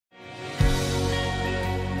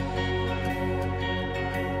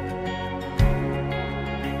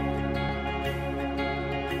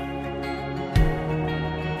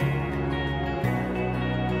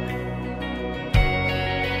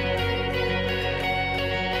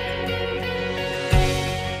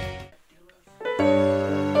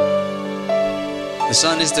The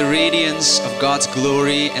sun is the radiance of God's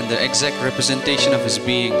glory and the exact representation of His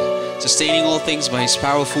being, sustaining all things by His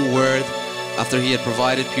powerful word. After He had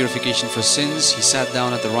provided purification for sins, He sat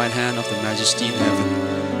down at the right hand of the Majesty in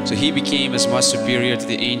heaven. So He became as much superior to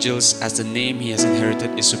the angels as the name He has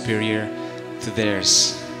inherited is superior to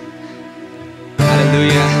theirs.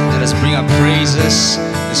 Hallelujah. Let us bring our praises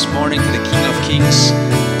this morning to the King of Kings,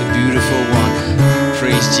 the beautiful one.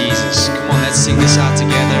 Praise Jesus. Come on, let's sing this out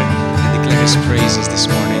together and declare His praises this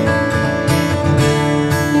morning.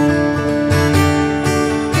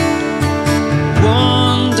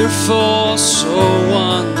 Wonderful, so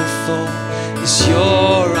wonderful is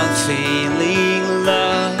your unfailing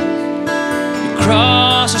love. Your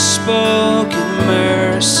cross has spoken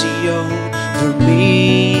mercy over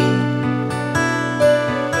me.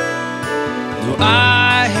 No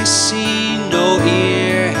eye has seen, no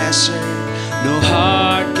ear has heard, no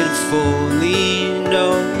heart can fully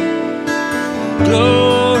know.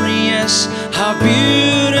 Glorious, how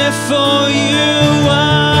beautiful you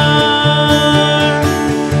are.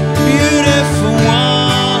 Beautiful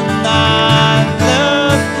one I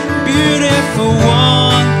love, beautiful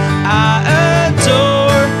one I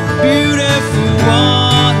adore, beautiful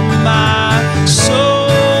one my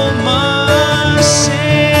soul must sing.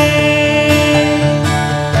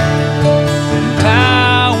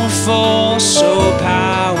 Powerful, so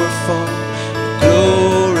powerful,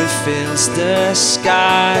 glory fills the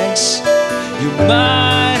skies. Your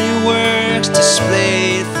mighty works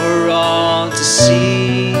displayed for all to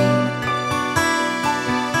see.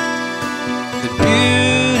 The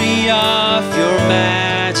beauty of your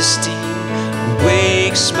majesty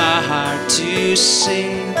wakes my heart to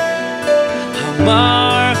sing. How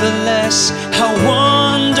marvelous, how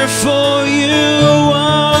wonderful you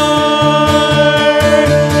are.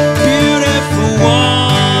 Beautiful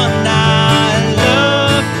one I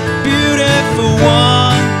love, beautiful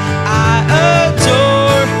one I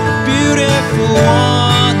adore, beautiful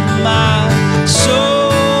one my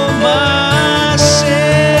soul must sing.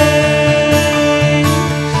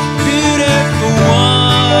 Beautiful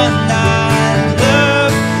one I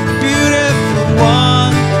love, beautiful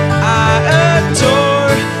one I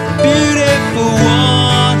adore, beautiful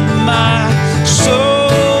one my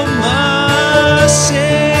soul must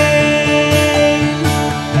sing.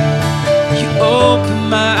 You open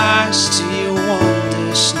my eyes to your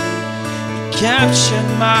wondrous name. You captured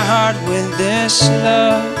my heart with this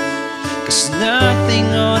love. 'Cause nothing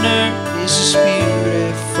on earth is as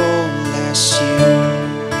beautiful as you.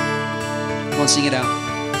 Come on, sing it out.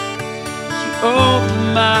 You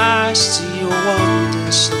open my eyes to your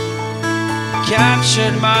wondrous love.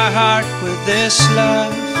 Captured my heart with this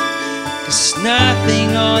love. 'Cause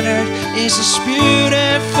nothing on earth is as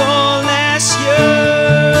beautiful as you.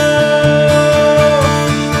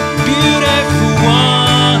 Beautiful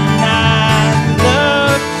one I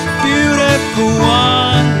love, beautiful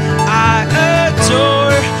one I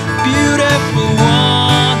adore, beautiful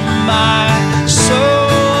one my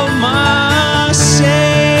soul must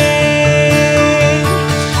sing.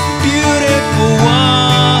 Beautiful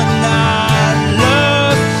one I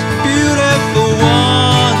love, beautiful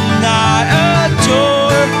one I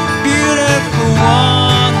adore, beautiful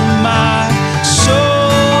one my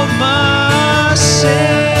soul must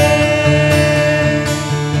sing.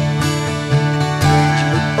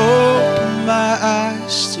 You open my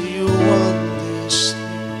eyes to your wondrous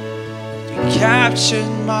name. You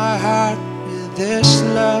captured my heart with this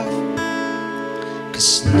love.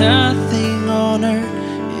 'Cause nothing on earth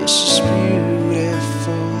is as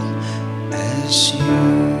beautiful as you.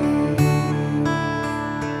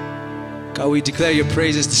 God, we declare your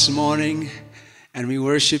praises this morning and we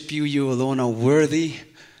worship you. You alone are worthy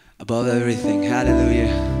above everything.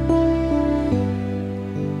 Hallelujah.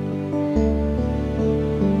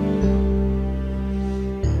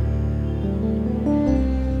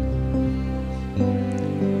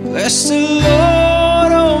 Bless the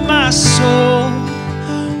Lord, oh my soul,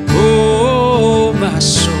 oh my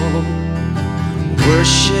soul.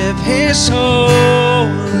 Worship His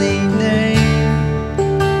holy name.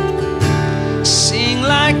 Sing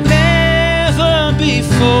like never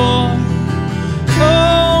before,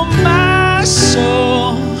 oh my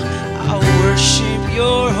soul. I worship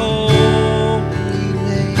your holy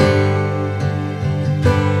name.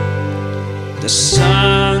 The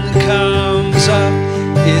sun comes up,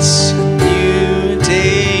 it's a new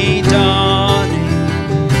day dawning.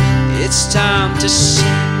 It's time to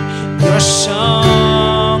sing your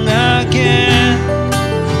song again.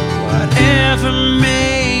 Whatever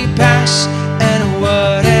may pass and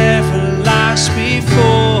whatever lies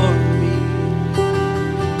before me,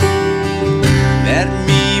 let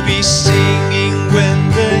me be singing with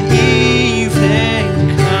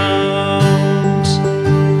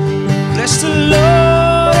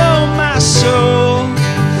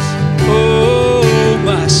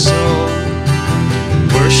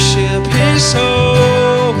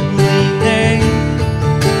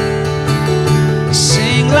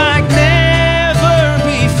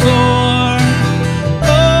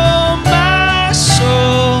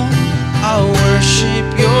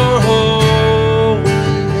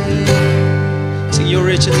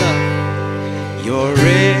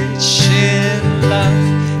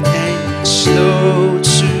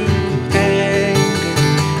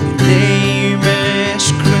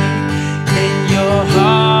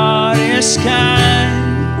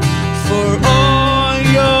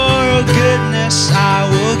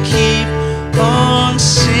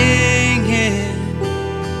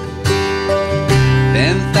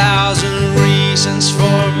 10,000 reasons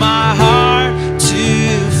for my heart to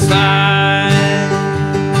find.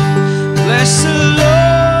 Bless the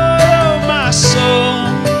Lord, oh my soul,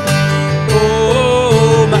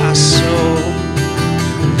 oh my soul.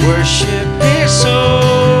 Worship His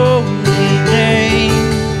holy name.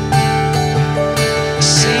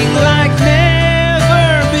 Sing like never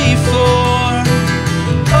before.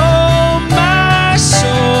 Oh my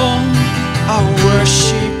soul, I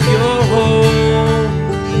worship Your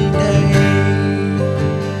holy name.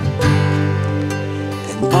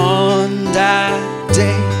 And on that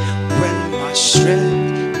day when my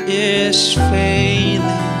strength is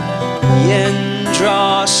failing, the end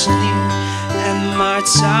draws near and my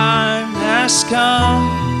time has come,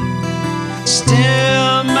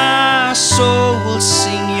 still my soul will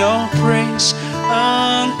sing Your praise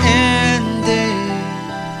unending.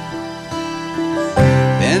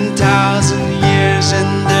 10,000 years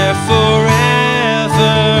and there forevermore,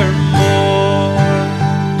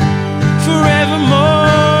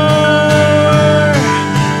 forevermore.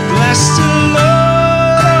 Bless the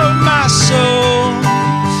Lord, oh my soul,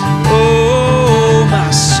 oh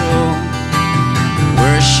my soul.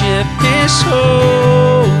 Worship His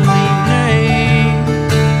holy name.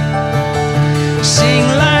 Sing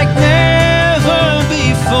like never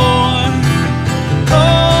before.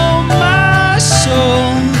 Oh my soul,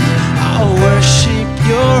 I worship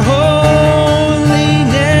Your holy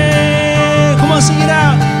name. Come on, sing it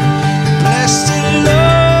out. Bless the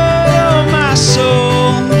Lord, oh my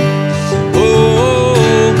soul,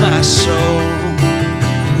 oh my soul.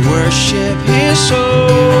 Worship His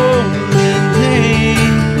holy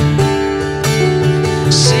name.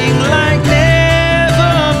 Sing like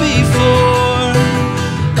never before.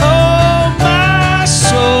 Oh my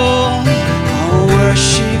soul, I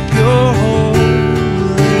worship Your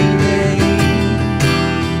holy name.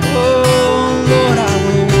 Oh Lord, I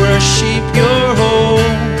will worship Your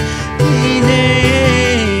holy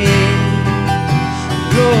name.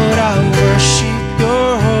 Lord, I worship Your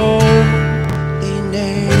holy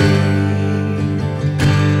name.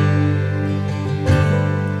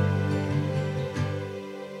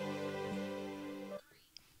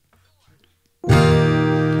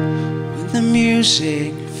 When the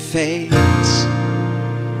music fades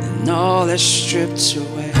and all is stripped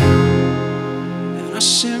away, and I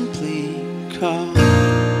simply come,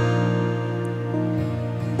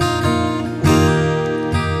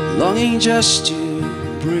 longing just to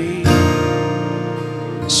breathe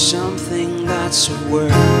something that's a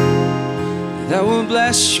word that will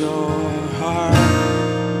bless Your heart.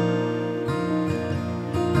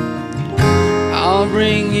 I'll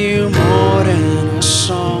bring You more than a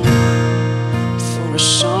song, for a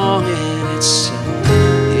song in itself,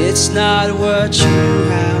 it's not what You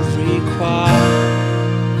have required.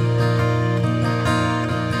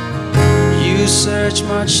 You search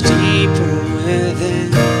much deeper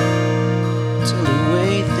within to the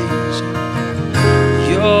way things are.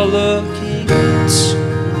 You're looking into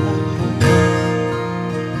my heart.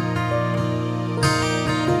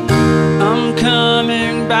 I'm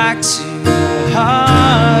coming back to the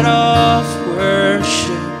heart of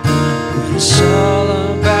worship, when it's all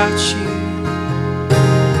about You.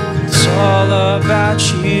 It's all about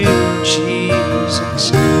You, Jesus.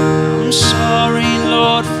 I'm sorry,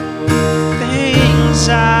 Lord, for the things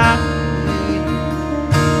I made.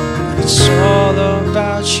 It's all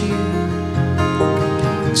about You.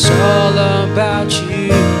 It's all about You,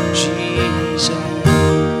 Jesus.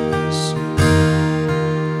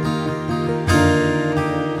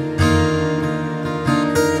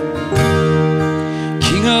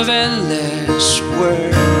 King of endless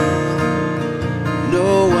word,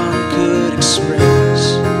 no one could express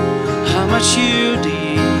how much You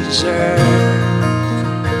deserve.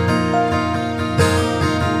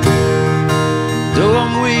 Though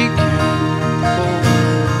I'm weak and poor,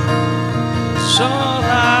 it's all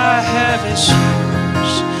I have is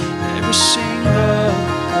Yours, every single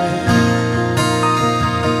breath.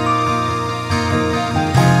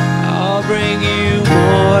 I'll bring You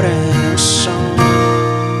more than a song,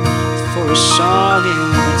 for a song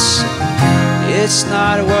in itself, it's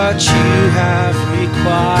not what You have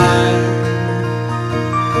required.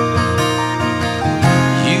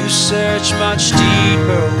 You search much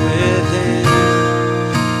deeper within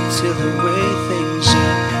to the way things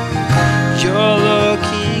are. You're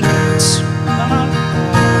looking into my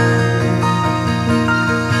heart.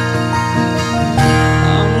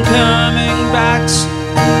 I'm coming back to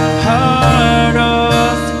the heart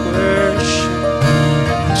of worship.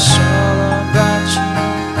 It's all about You.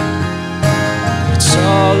 It's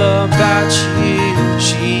all about You,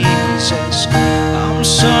 Jesus. I'm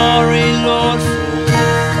sorry, Lord, for the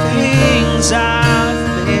things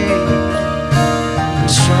I've made.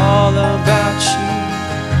 It's all about you.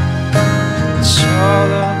 It's all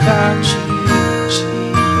about you,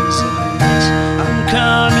 Jesus. I'm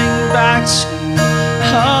coming back to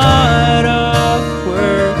heart of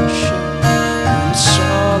worship. It's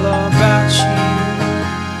all about you.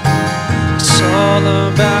 It's all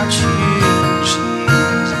about you,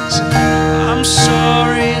 Jesus. I'm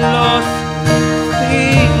sorry, Lord, for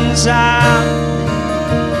things I've made.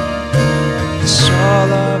 It's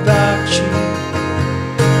all about you.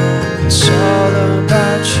 It's all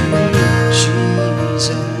about you, Jesus.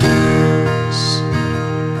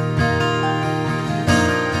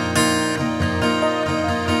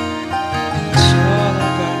 It's all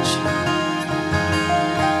about you.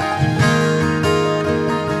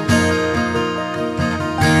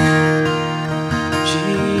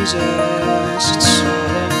 Jesus, it's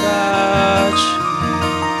all about you.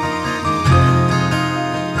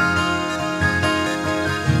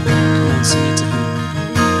 Come on, sing it to him.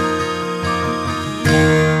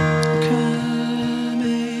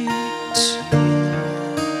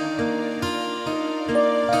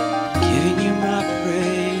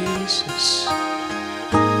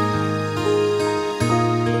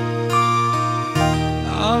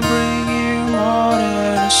 I'll bring you more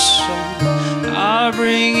than a song. I'll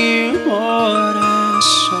bring you more than a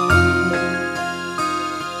song.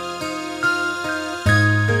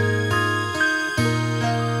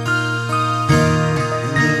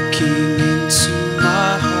 Looking into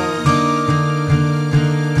my heart,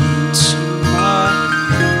 into my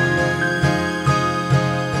heart,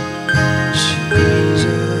 Jesus.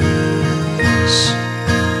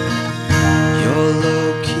 You're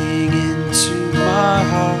looking into my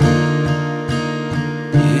heart,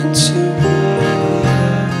 into my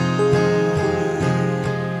heart.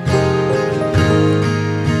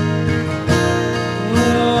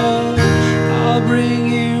 Oh, I'll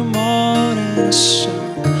bring you more than a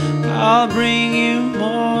song. I'll bring you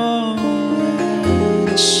more than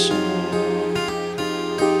a song.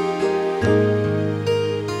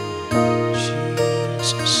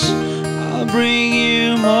 Jesus, I'll bring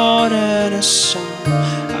you more than a song.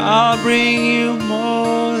 I'll bring you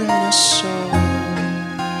more than a song.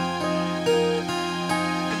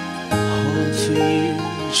 All for you,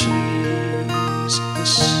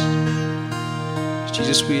 Jesus.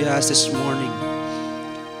 Jesus, we ask this morning,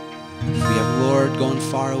 if we have, Lord, gone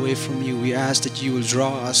far away from you, we ask that you will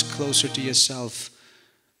draw us closer to yourself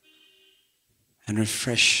and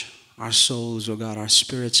refresh our souls, oh God, our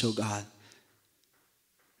spirits, oh God,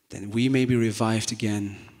 that we may be revived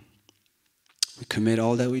again. We commit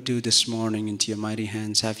all that we do this morning into your mighty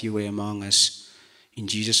hands. Have your way among us. In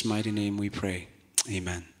Jesus' mighty name we pray.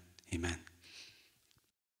 Amen. Amen.